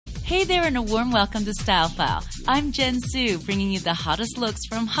Hey there and a warm welcome to Style File. I'm Jen Su, bringing you the hottest looks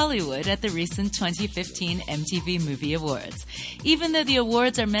from Hollywood at the recent 2015 MTV Movie Awards. Even though the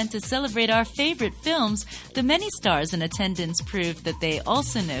awards are meant to celebrate our favorite films, the many stars in attendance proved that they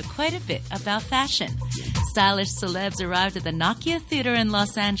also know quite a bit about fashion. Stylish celebs arrived at the Nokia Theater in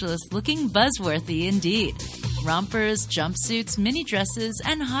Los Angeles looking buzzworthy indeed. Rompers, jumpsuits, mini dresses,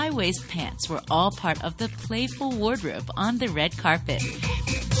 and high-waist pants were all part of the playful wardrobe on the red carpet.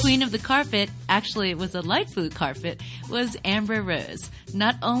 Queen of the carpet, actually it was a light blue carpet, was Amber Rose.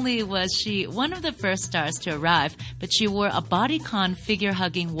 Not only was she one of the first stars to arrive, but she wore a bodycon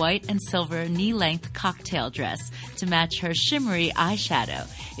figure-hugging white and silver knee-length cocktail dress to match her shimmery eyeshadow.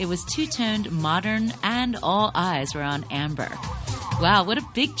 It was two-toned, modern, and all eyes were on Amber. Wow, what a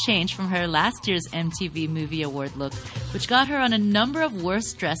big change from her last year's MTV Movie Award look, which got her on a number of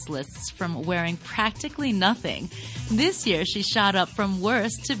worst dress lists from wearing practically nothing. This year, she shot up from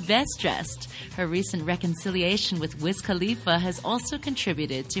worst to best dressed. Her recent reconciliation with Wiz Khalifa has also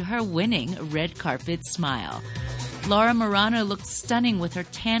contributed to her winning red carpet smile. Laura Marano looked stunning with her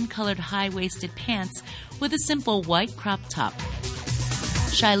tan-colored high-waisted pants with a simple white crop top.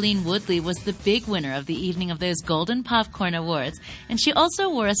 Shailene Woodley was the big winner of the evening of those Golden Popcorn Awards, and she also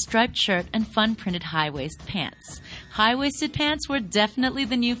wore a striped shirt and fun-printed high-waist pants. High-waisted pants were definitely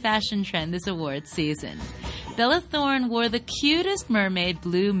the new fashion trend this award season. Bella Thorne wore the cutest mermaid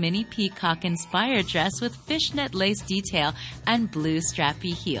blue mini peacock-inspired dress with fishnet lace detail and blue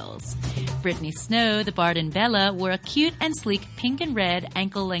strappy heels. Brittany Snow, the Bard and Bella, wore a cute and sleek pink and red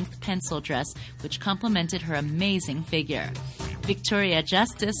ankle-length pencil dress, which complemented her amazing figure. Victoria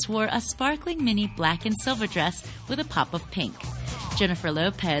Justice wore a sparkling mini black and silver dress with a pop of pink. Jennifer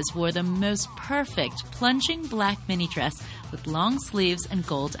Lopez wore the most perfect plunging black mini dress with long sleeves and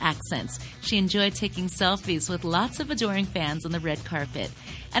gold accents. She enjoyed taking selfies with lots of adoring fans on the red carpet.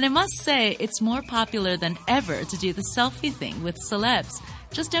 And I must say, it's more popular than ever to do the selfie thing with celebs.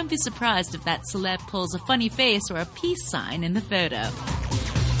 Just don't be surprised if that celeb pulls a funny face or a peace sign in the photo.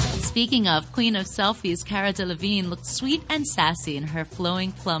 Speaking of Queen of Selfies, Cara Delevingne looked sweet and sassy in her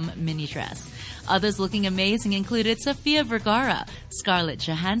flowing plum mini dress. Others looking amazing included Sofia Vergara, Scarlett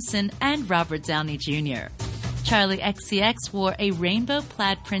Johansson, and Robert Downey Jr. Charli XCX wore a rainbow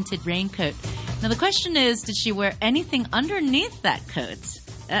plaid printed raincoat. Now the question is, did she wear anything underneath that coat?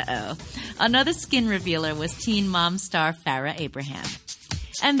 Uh-oh. Another skin revealer was Teen Mom star Farrah Abraham.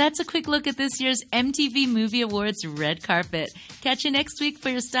 And that's a quick look at this year's MTV Movie Awards red carpet. Catch you next week for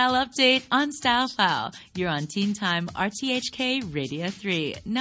your style update on Style File. You're on Teen Time RTHK Radio 3.